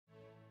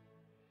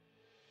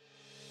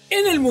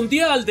En el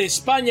Mundial de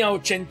España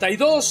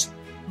 82,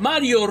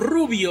 Mario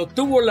Rubio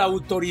tuvo la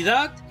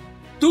autoridad,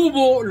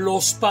 tuvo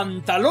los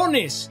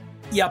pantalones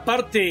y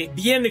aparte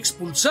bien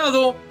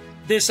expulsado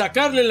de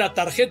sacarle la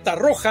tarjeta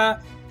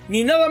roja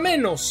ni nada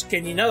menos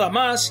que ni nada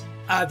más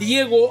a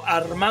Diego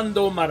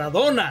Armando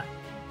Maradona.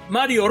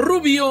 Mario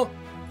Rubio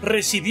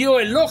recibió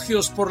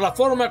elogios por la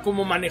forma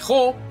como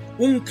manejó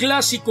un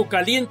clásico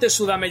caliente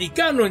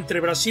sudamericano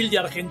entre Brasil y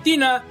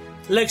Argentina.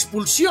 La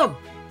expulsión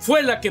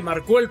fue la que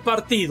marcó el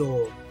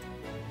partido.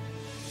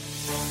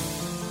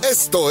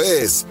 Esto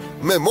es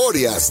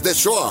Memorias de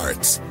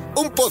Schwartz,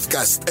 un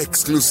podcast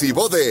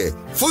exclusivo de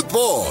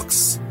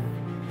Footbox.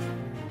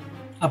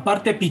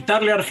 Aparte,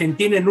 pitarle a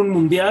Argentina en un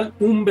mundial,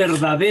 un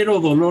verdadero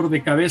dolor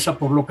de cabeza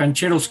por lo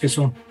cancheros que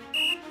son.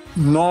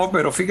 No,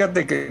 pero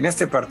fíjate que en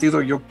este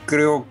partido yo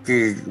creo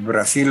que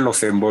Brasil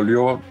los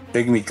envolvió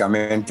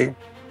técnicamente,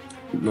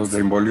 los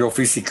envolvió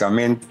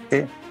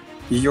físicamente,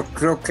 y yo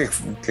creo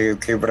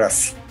que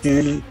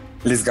Brasil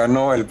les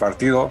ganó el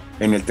partido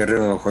en el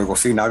terreno de juego,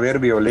 sin haber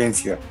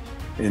violencia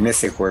en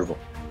ese juego.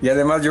 Y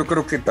además yo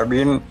creo que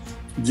también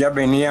ya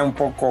venía un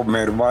poco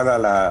mermada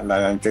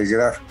la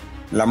integridad,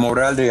 la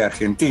moral de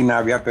Argentina.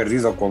 Había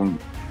perdido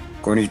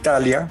con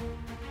Italia,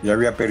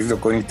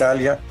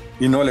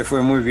 y no le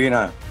fue muy bien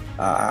a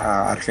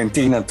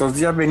Argentina.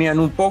 Entonces ya venían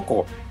un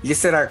poco, y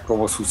ese era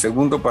como su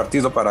segundo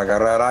partido para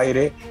agarrar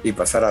aire y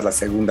pasar a la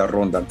segunda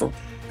ronda. Entonces,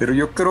 pero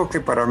yo creo que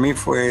para mí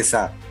fue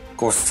esa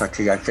cosa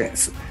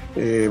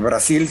que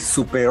Brasil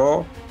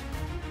superó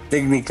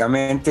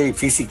técnicamente y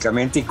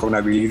físicamente y con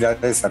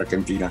habilidades a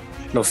Argentina.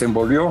 Los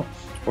envolvió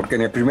porque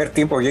en el primer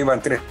tiempo ya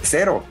iban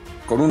 3-0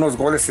 con unos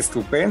goles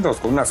estupendos,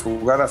 con unas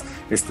jugadas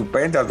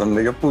estupendas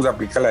donde yo pude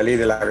aplicar la ley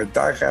de la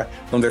ventaja,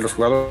 donde los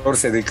jugadores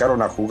se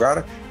dedicaron a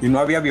jugar y no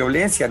había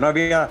violencia, no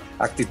había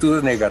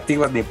actitudes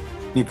negativas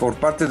ni por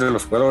parte de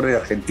los jugadores de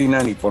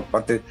Argentina ni por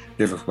parte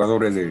de los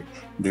jugadores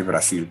de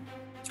Brasil.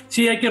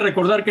 Sí, hay que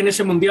recordar que en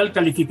ese mundial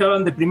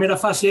calificaban de primera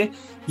fase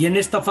y en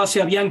esta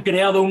fase habían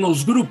creado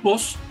unos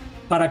grupos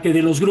para que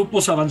de los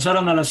grupos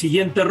avanzaran a la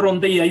siguiente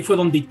ronda, y ahí fue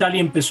donde Italia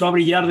empezó a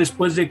brillar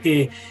después de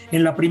que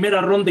en la primera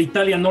ronda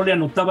Italia no le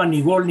anotaba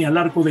ni gol ni al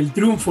arco del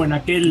triunfo en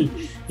aquel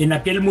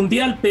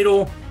mundial.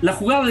 Pero la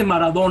jugada de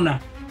Maradona,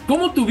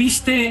 ¿cómo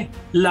tuviste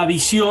la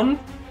visión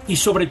y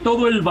sobre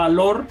todo el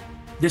valor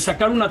de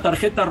sacar una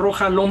tarjeta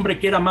roja al hombre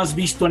que era más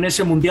visto en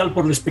ese mundial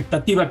por la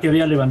expectativa que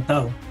había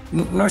levantado?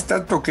 No es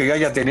tanto que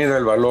haya tenido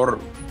el valor,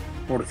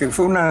 porque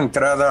fue una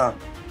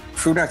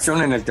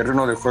acción en el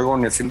terreno de juego,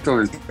 en el centro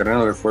del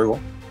terreno de juego,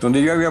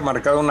 donde yo había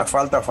marcado una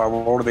falta a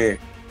favor de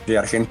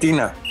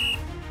Argentina,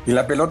 y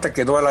la pelota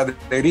quedó a la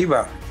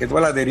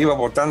deriva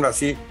botando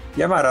así.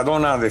 Ya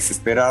Maradona,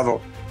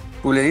 desesperado,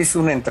 pues le hizo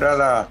una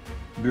entrada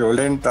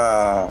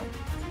violenta,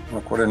 no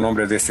me acuerdo el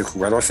nombre de ese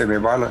jugador, se me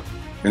va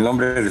el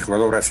nombre del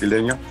jugador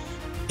brasileño,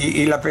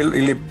 y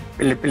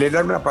le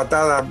da una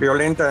patada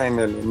violenta en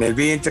el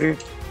vientre,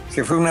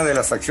 que fue una de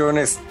las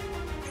acciones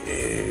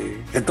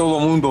que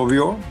todo mundo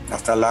vio,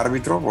 hasta el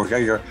árbitro, porque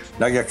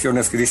hay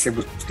acciones que dice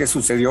pues, qué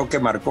sucedió, qué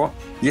marcó,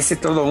 y ese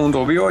todo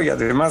mundo vio, y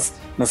además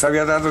nos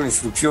había dado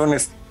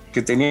instrucciones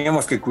que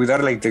teníamos que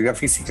cuidar la integridad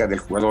física del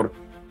jugador,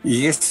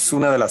 y es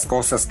una de las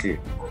cosas que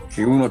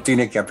uno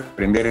tiene que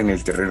aprender en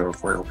el terreno del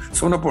juego.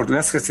 Son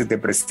oportunidades que se te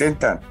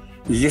presentan,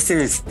 y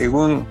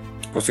según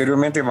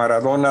posteriormente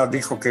Maradona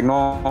dijo que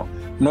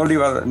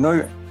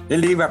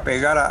él iba a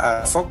pegar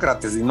a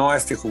Sócrates y no a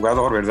este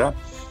jugador, ¿verdad?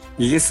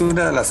 Y es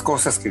una de las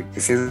cosas que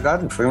se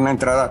dan. Fue una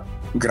entrada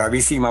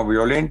gravísima,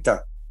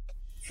 violenta,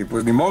 que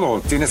pues ni modo,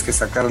 tienes que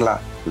sacar la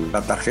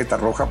tarjeta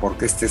roja,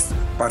 porque esta es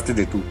parte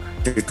de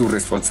tu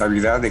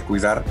responsabilidad de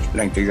cuidar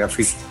la integridad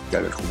física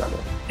del jugador.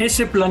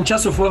 Ese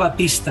planchazo fue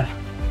Batista.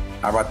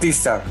 A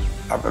Batista,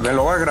 me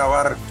lo voy a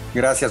grabar,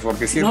 gracias,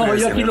 porque siempre... No,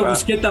 yo aquí lo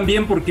busqué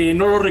también porque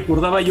no lo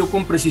recordaba yo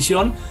con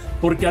precisión,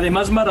 porque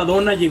además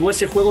Maradona llegó a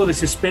ese juego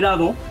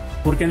desesperado,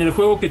 porque en el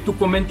juego que tú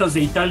comentas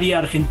de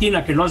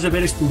Italia-Argentina, que lo has de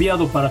haber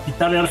estudiado para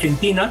pitarle a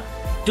Argentina,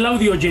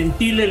 Claudio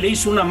Gentile le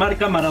hizo una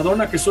marca a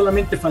Maradona que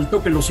solamente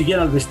faltó que lo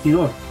siguiera al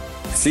vestidor.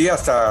 Sí,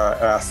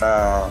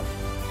 hasta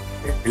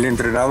el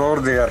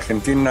entrenador de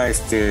Argentina,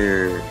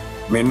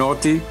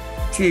 Menotti,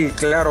 sí,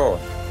 claro,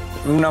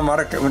 una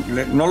marca,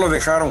 no lo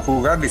dejaron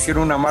jugar, le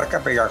hicieron una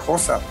marca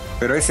pegajosa,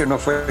 pero ese no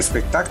fue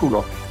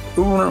espectáculo.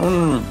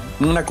 Hubo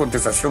una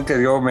contestación que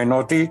dio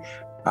Menotti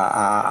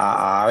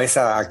a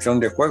esa acción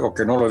de juego,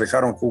 que no lo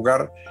dejaron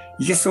jugar,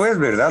 y eso es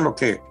verdad lo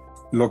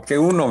que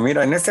uno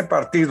mira en este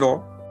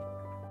partido.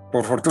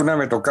 Por fortuna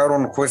me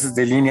tocaron jueces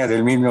de línea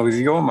del mismo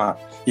idioma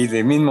y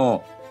desde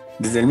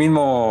el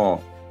mismo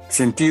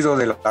sentido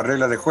de la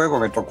regla de juego.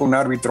 Me tocó un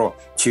árbitro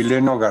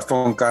chileno,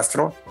 Gastón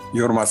Castro,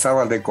 y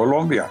Ormazábal de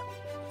Colombia.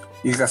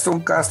 Y Gastón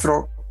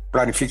Castro,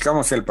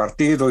 planificamos el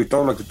partido y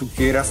todo lo que tú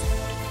quieras.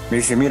 Me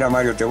dice: mira,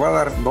 Mario, te voy a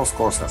dar dos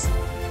cosas.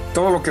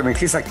 Todo lo que me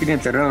dijiste aquí en el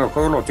terreno del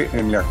juego,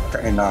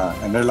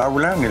 en el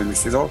aula, en el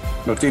vestidor,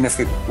 lo tienes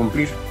que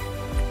cumplir.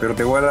 Pero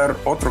te voy a dar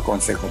otro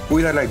consejo: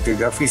 cuida la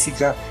integridad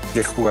física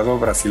del jugador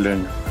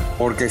brasileño,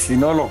 porque si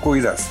no lo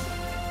cuidas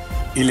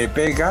y le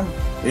pegan,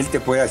 él te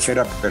puede echar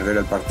a perder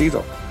el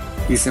partido.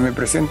 y se me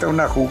presenta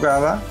una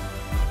jugada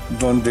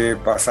donde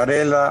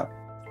Pasarela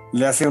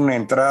le hace una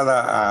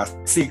entrada a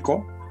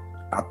Zico,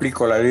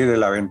 aplico la ley de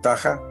la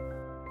ventaja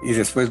y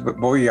después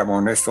voy y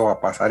amonesto a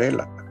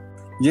Pasarela.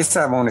 Y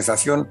esta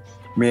amonestación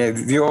me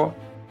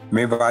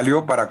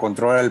valió para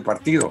controlar el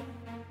partido.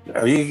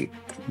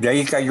 De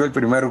ahí cayó el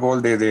primer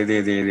gol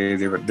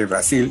de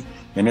Brasil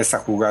en esa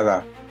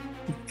jugada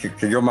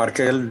que yo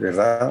marqué,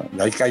 ¿verdad?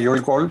 De ahí cayó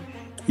el gol.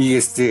 Y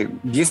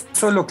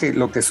eso es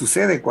lo que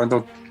sucede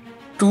cuando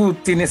tú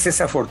tienes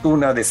esa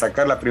fortuna de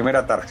sacar la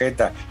primera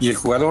tarjeta y el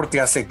jugador te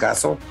hace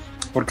caso,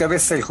 porque a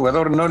veces al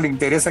jugador no le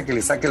interesa que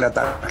le saque la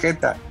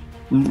tarjeta.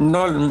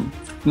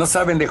 No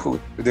saben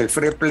del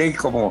free play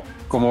como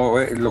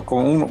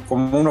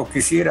uno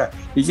quisiera.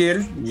 Y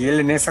él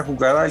en esa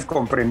jugada, él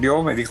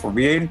comprendió, me dijo,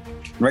 bien,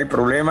 no hay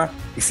problema,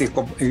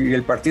 y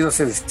el partido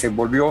se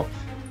volvió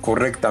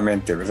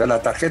correctamente, ¿verdad?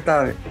 La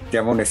tarjeta de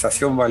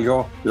amonestación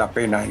valió la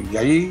pena. Y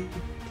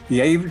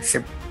ahí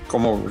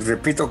como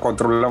repito,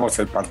 controlamos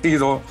el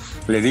partido,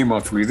 le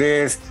dimos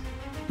fluidez.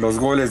 Los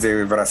goles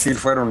de Brasil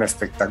fueron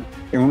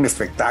un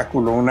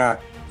espectáculo,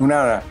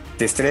 una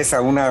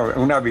destreza,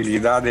 una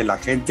habilidad de la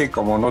gente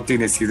como no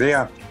tienes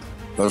idea.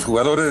 Los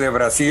jugadores de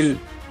Brasil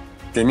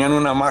tenían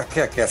una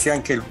magia que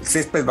hacían que el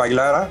césped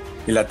bailara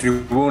y la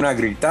tribuna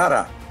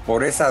gritara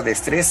por esa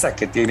destreza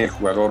que tiene el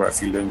jugador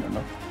brasileño,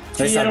 ¿no?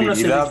 Sí, esa era habilidad,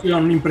 una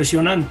selección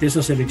impresionante,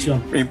 esa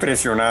selección.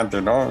 Impresionante,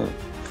 ¿no?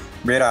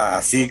 Ver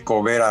a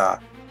Zico, ver a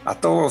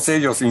todos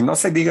ellos, y no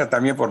se diga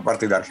también por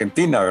parte de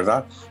Argentina,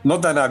 ¿verdad? No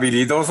tan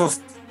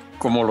habilidosos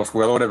como los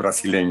jugadores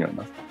brasileños,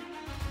 ¿no?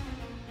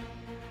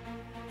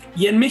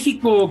 Y en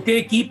México, ¿qué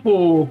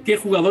equipo, qué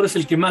jugador es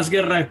el que más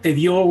guerra te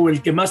dio o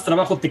el que más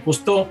trabajo te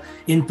costó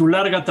en tu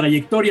larga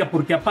trayectoria?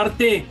 Porque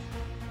aparte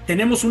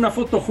tenemos una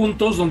foto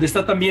juntos donde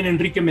está también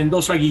Enrique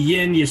Mendoza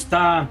Guillén y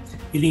está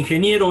el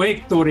ingeniero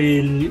Héctor,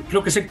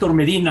 creo que es Héctor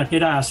Medina, que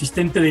era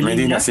asistente de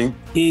Medina, línea. sí.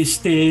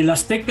 El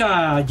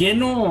Azteca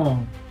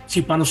lleno,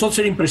 sí, para nosotros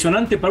era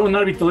impresionante, para un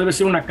árbitro debe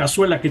ser una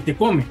cazuela que te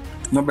come.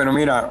 No, pero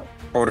mira,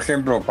 por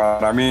ejemplo,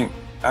 para mí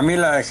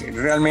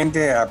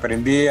realmente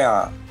aprendí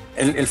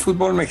el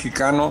fútbol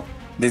mexicano,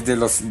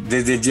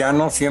 desde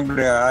llano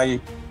siempre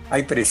hay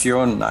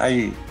presión,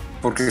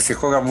 porque se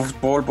juega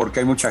fútbol,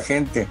 porque hay mucha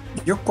gente.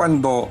 Yo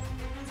cuando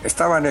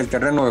estaba en el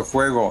terreno de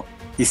juego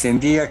y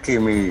sentía que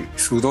mi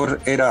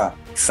sudor era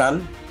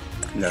sal,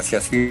 le hacía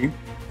así,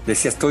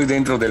 decía, estoy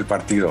dentro del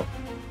partido,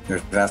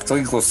 ¿verdad?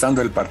 Estoy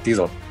gozando del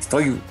partido,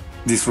 estoy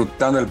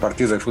disfrutando del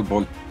partido de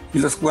fútbol. Y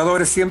los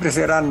jugadores siempre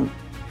serán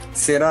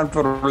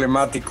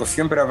problemáticos,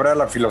 siempre habrá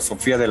la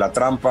filosofía de la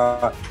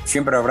trampa,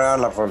 siempre habrá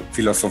la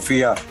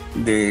filosofía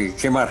de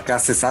qué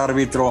marcaste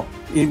árbitro,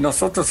 y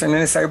nosotros en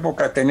esa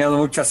época teníamos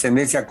mucha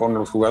ascendencia con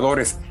los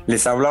jugadores,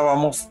 les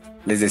hablábamos,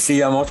 les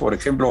decíamos, por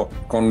ejemplo,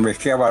 con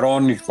Mejía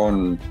Barón y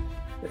con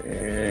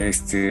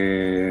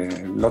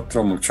el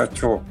otro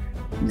muchacho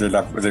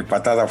de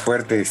patada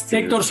fuerte,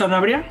 Héctor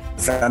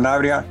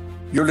Sanabria.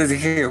 Yo les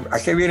dije, ¿a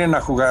qué vienen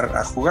a jugar?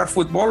 ¿A jugar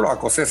fútbol o a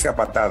coserse a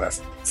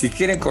patadas? Si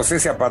quieren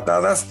coserse a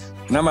patadas,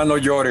 nada más no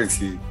lloren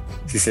si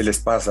se les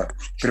pasa.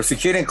 Pero si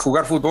quieren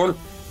jugar fútbol,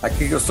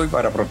 aquí yo estoy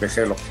para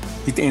protegerlo.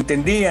 Y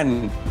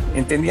entendían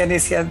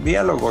ese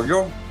diálogo.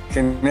 Yo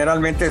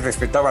generalmente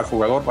respetaba al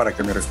jugador para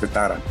que me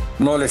respetaran.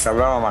 No les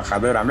hablaba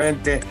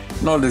majaderamente,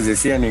 no les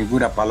decía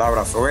ninguna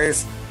palabra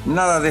soez,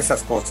 nada de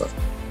esas cosas.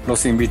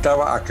 Los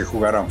invitaba a que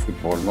jugaran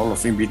fútbol, no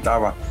los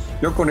invitaba.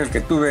 Yo con el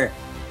que tuve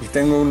y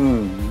tengo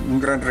un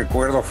gran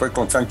recuerdo fue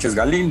con Sánchez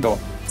Galindo.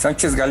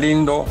 Sánchez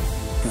Galindo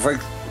fue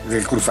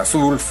del Cruz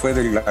Azul, fue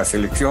de la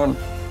selección,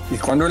 y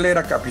cuando él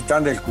era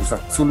capitán del Cruz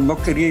Azul no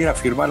quería ir a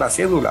firmar la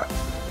cédula,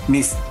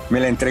 ni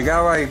me la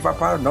entregaba, y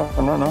papá, no,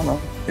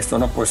 esto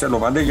no puede ser, lo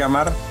mandé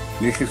llamar,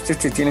 le dije, usted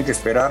se tiene que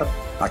esperar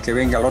a que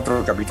venga el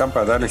otro capitán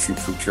para darles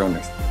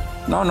instrucciones.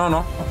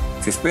 No,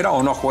 se espera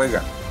o no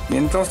juega. Y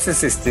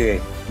entonces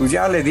pues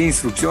ya le di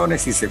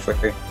instrucciones y se fue.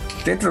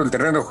 Dentro del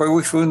terreno de juego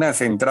hizo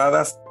unas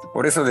entradas,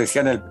 por eso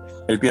decían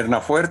el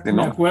pierna fuerte,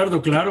 ¿no? De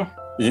acuerdo, claro.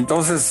 Y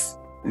entonces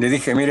le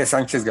dije, mire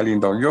Sánchez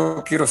Galindo,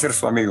 yo quiero ser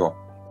su amigo.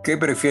 ¿Qué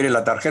prefiere,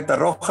 la tarjeta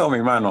roja o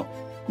mi mano?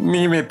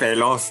 Ni me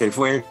peló, se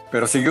fue.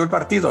 Pero siguió el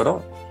partido,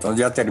 ¿no?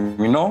 Entonces ya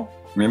terminó,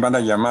 me van a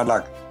llamar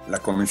la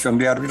comisión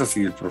de árbitros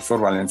y el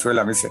profesor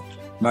Valenzuela me dice,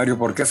 Mario,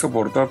 ¿por qué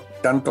soportó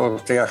tanto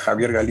usted a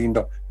Javier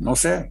Galindo? No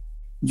sé,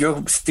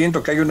 yo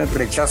siento que hay un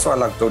rechazo a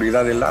la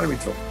autoridad del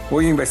árbitro.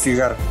 Voy a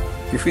investigar.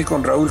 Y fui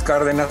con Raúl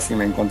Cárdenas y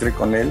me encontré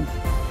con él.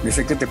 Me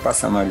dice, ¿qué te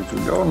pasa, Mario?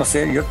 Pues yo no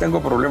sé, yo tengo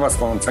problemas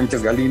con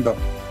Sánchez Galindo,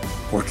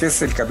 porque es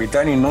el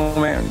capitán y no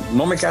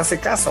me hace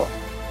caso.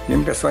 Y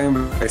empezó a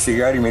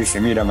investigar y me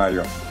dice, mira,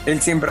 Mario, él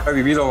siempre ha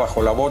vivido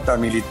bajo la bota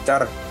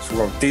militar, su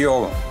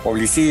tío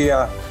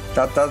policía,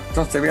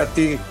 entonces te ve a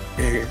ti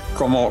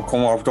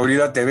como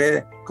autoridad, te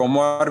ve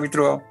como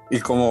árbitro y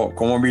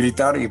como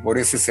militar, y por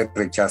eso se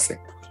rechace.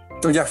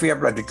 Entonces ya fui a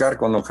platicar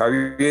con don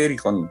Javier y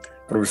con el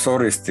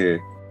profesor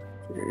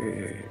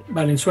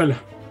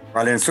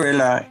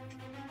Valenzuela,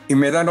 y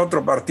me dan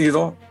otro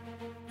partido,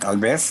 tal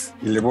vez,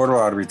 y le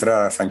vuelvo a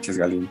arbitrar a Sánchez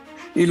Galindo.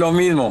 Y lo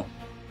mismo,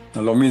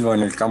 Lo mismo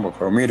en el campo,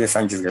 pero mire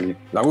Sánchez Galín,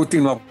 la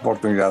última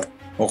oportunidad,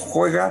 o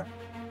juega,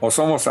 o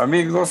somos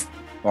amigos,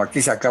 o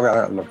aquí se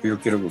acaba lo que yo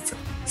quiero buscar.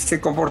 Se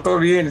comportó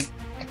bien,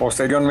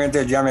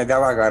 posteriormente ya me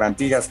daba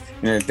garantías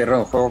en el terreno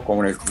de juego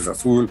con el Cruz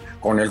Azul,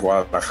 con el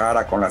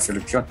Guadalajara, con la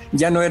selección,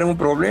 ya no era un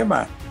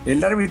problema.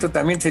 El árbitro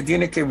también se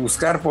tiene que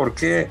buscar por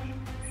qué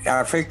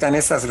afectan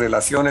esas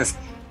relaciones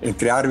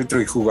entre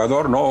árbitro y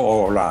jugador, ¿no?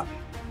 O la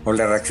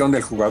reacción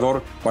del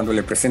jugador cuando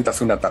le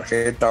presentas una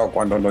tarjeta o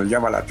cuando nos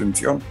llama la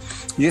atención.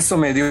 Y eso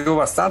me dio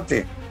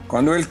bastante.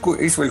 Cuando él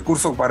hizo el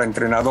curso para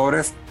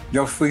entrenadores,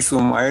 yo fui su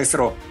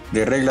maestro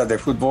de reglas de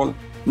fútbol.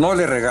 No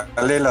le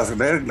regalé las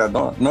reglas,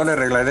 no le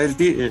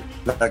regalé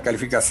la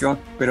calificación,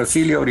 pero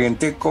sí le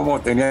orienté cómo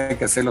tenía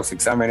que hacer los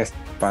exámenes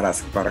para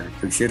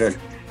que hiciera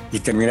y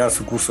terminar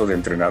su curso de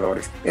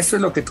entrenadores. Eso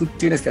es lo que tú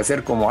tienes que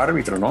hacer como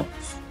árbitro, ¿no?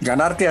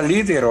 Ganarte al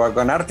líder o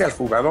ganarte al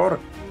jugador.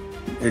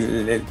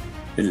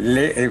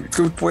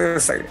 Tú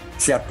puedes,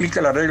 si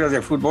aplica las reglas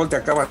del fútbol, te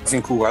acabas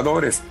sin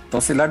jugadores.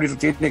 Entonces el árbitro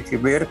tiene que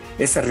ver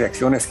esas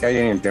reacciones que hay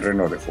en el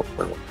terreno de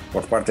juego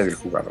por parte del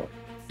jugador.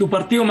 ¿Tu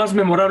partido más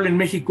memorable en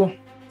México?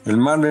 El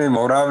más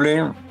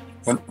memorable,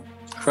 bueno,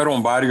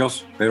 fueron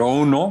varios, pero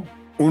uno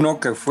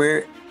que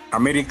fue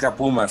América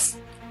Pumas,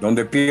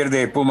 donde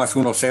pierde Pumas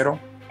 1-0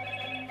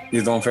 y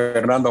don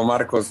Fernando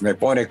Marcos me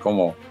pone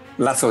como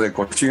lazo de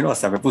cochino,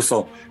 hasta me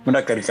puso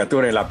una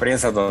caricatura en la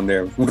prensa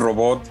donde un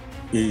robot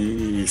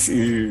y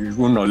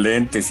unos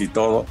lentes y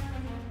todo.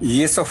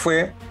 Y eso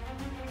fue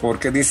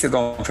porque dice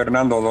don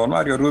Fernando, don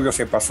Mario Rubio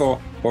se pasó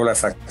por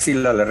las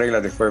axilas las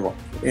reglas de juego.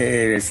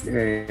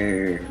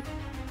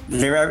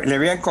 Le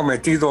habían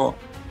cometido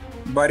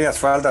varias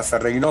faltas a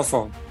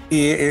Reynoso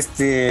y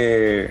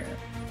el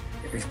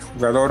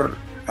jugador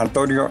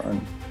Antonio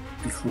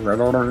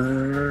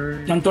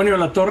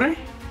Latorre.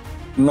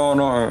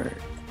 No,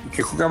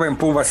 que jugaba en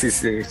Pumas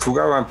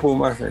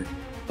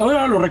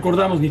Ahora lo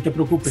recordamos, ni te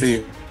preocupes.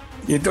 Sí.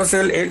 Y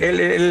entonces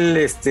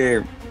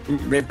él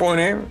me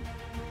pone,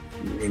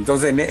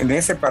 entonces en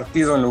ese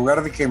partido, en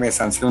lugar de que me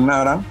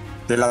sancionaran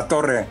de la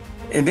Torre,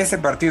 en ese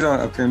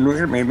partido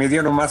me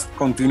dieron más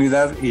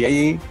continuidad y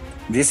ahí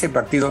de ese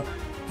partido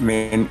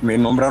me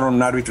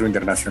nombraron árbitro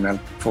internacional.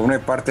 Formé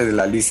parte de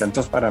la lista,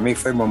 entonces para mí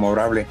fue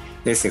memorable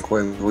ese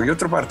juego. Y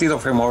otro partido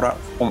fue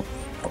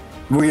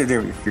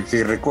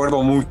que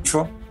recuerdo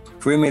mucho,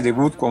 fue mi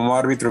debut como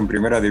árbitro en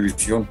primera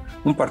división,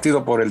 un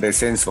partido por el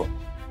descenso.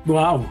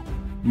 ¡Wow!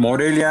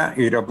 Morelia,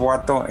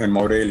 Irapuato en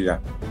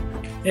Morelia.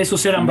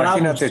 Esos eran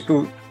Imagínate bravos.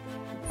 Tú,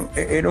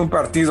 era un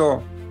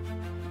partido,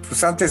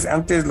 pues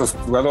antes los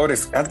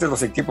jugadores, antes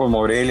los equipos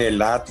Morelia,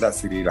 el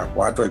Atlas, el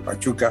Irapuato, el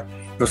Pachuca,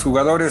 los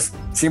jugadores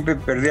siempre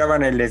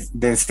perdían el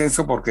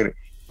descenso porque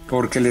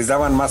les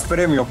daban más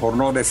premio por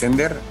no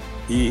descender.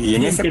 Y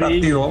en ese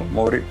partido,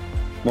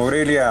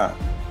 Morelia,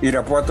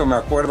 Irapuato, me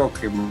acuerdo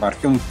que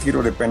marqué un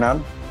tiro de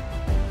penal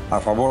a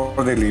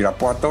favor del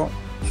Irapuato.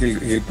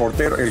 El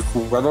portero, el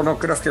jugador, no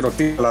creas que lo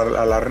tira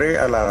a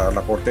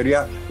la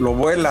portería, lo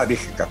vuela.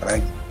 Dije,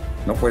 caray,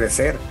 no puede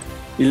ser.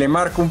 Y le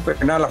marco un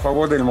penal a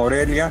favor del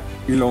Morelia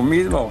y lo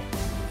mismo.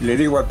 Le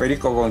digo al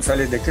Perico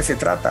González, ¿de qué se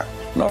trata?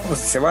 No, pues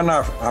se van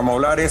a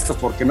amolar estos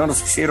porque no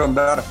nos hicieron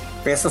dar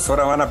pesos,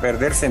 ahora van a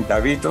perder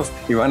centavitos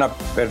y van a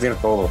perder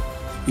todo.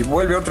 Y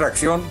vuelve otra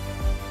acción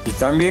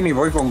y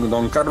voy con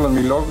don Carlos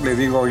Milog, le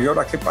digo, ¿y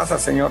ahora qué pasa,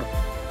 señor?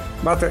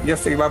 Ya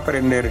se iba a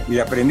aprender, y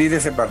aprendí de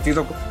ese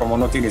partido como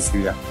no tienes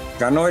idea.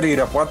 Ganó el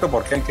Irapuato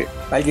porque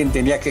alguien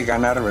tenía que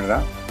ganar,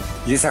 ¿verdad?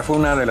 Y esa fue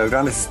una de las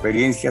grandes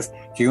experiencias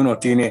que uno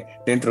tiene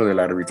dentro del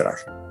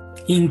arbitraje.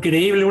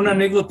 Increíble, una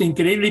anécdota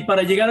increíble. Y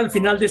para llegar al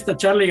final de esta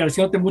charla y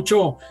agradeciéndote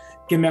mucho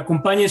que me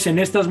acompañes en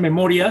estas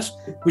memorias,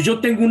 pues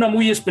yo tengo una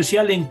muy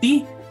especial en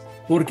ti,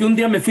 porque un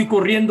día me fui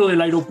corriendo del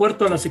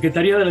aeropuerto a la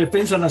Secretaría de la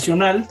Defensa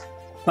Nacional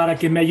para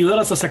que me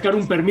ayudaras a sacar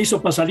un permiso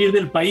para salir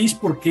del país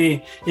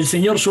porque el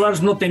señor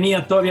Suárez no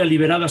tenía todavía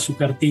liberada su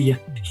cartilla.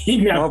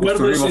 Y me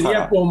acuerdo ese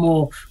día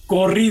como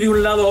corrí de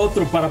un lado a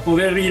otro para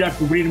poder ir a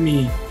cubrir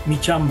mi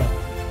chamba.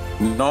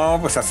 No,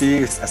 pues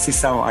así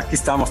estamos, aquí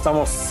estamos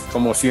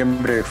como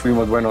siempre,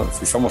 fuimos buenos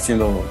y somos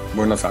siendo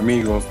buenos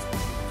amigos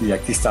y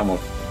aquí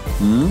estamos.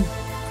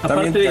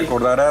 También te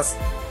acordarás,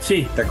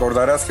 sí. Te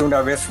acordarás que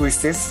una vez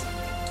fuiste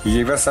y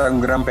llevas a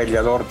un gran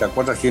peleador, ¿te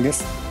acuerdas quién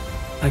es?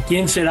 ¿A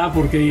quién será?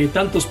 Porque hay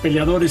tantos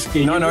peleadores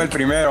que... No, el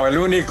primero, el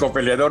único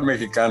peleador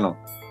mexicano.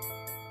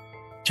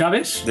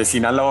 ¿Chávez? De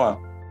Sinaloa.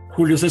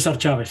 Julio César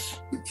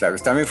Chávez.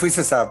 Chávez. También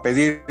fuiste a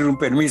pedir un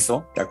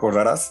permiso, ¿te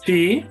acordarás?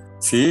 Sí.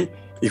 Sí,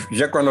 y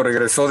ya cuando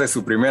regresó de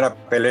su primera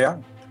pelea,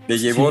 le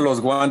llevó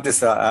los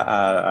guantes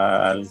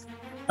al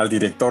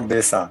director de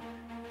esa,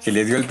 que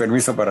le dio el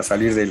permiso para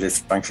salir del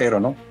extranjero,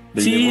 ¿no?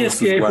 Sí, es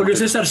que Julio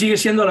César sigue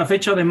siendo a la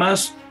fecha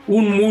además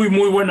un muy,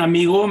 muy buen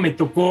amigo. Me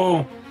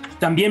tocó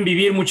también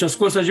vivir muchas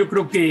cosas. Yo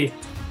creo que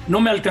no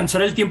me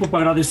alcanzará el tiempo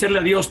para agradecerle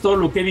a Dios todo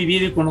lo que he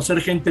vivido y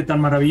conocer gente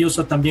tan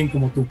maravillosa también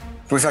como tú.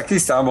 Pues aquí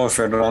estamos,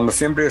 Fernando.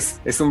 Siempre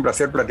es un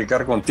placer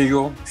platicar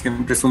contigo.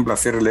 Siempre es un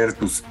placer leer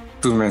tus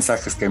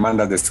mensajes que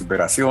mandas de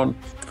superación,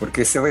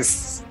 porque eso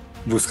es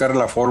buscar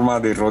la forma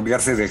de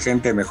rodearse de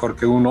gente mejor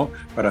que uno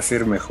para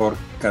ser mejor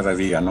cada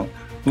día, ¿no?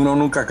 Uno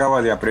nunca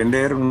acaba de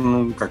aprender, uno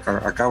nunca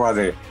acaba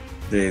de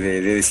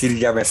decir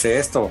ya me sé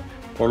esto.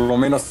 Por lo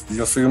menos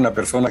yo soy una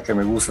persona que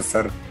me gusta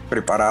estar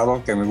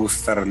preparado, que me gusta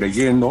estar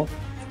leyendo,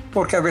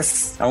 porque a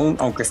veces,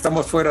 aunque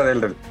estamos fuera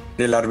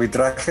del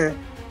arbitraje,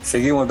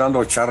 seguimos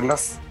dando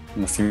charlas,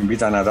 nos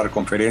invitan a dar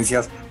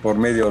conferencias por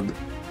medio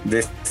de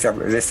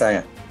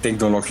esta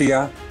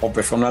tecnología o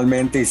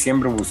personalmente, y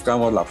siempre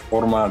buscamos la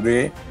forma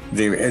de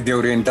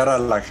orientar a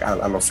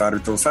los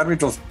árbitros. Los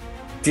árbitros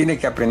tienen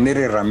que aprender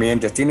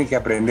herramientas, tienen que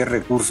aprender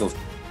recursos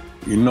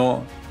y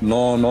no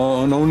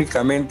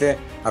únicamente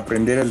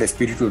aprender el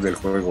espíritu del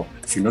juego,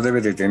 sino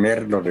debe de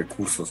tener los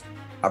recursos,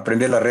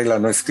 aprender las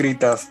reglas no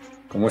escritas,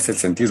 como es el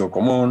sentido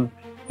común,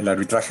 el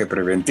arbitraje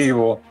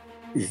preventivo,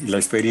 y la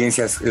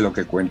experiencia es lo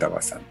que cuenta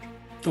bastante.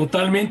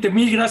 Totalmente.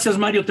 Mil gracias,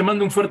 Mario. Te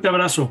mando un fuerte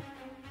abrazo.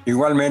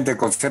 Igualmente,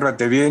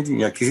 consérvate bien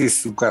y aquí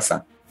es tu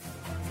casa.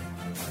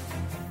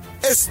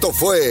 Esto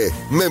fue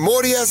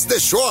Memorias de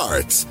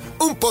Schwartz,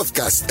 un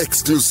podcast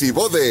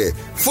exclusivo de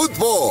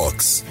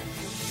Footbox.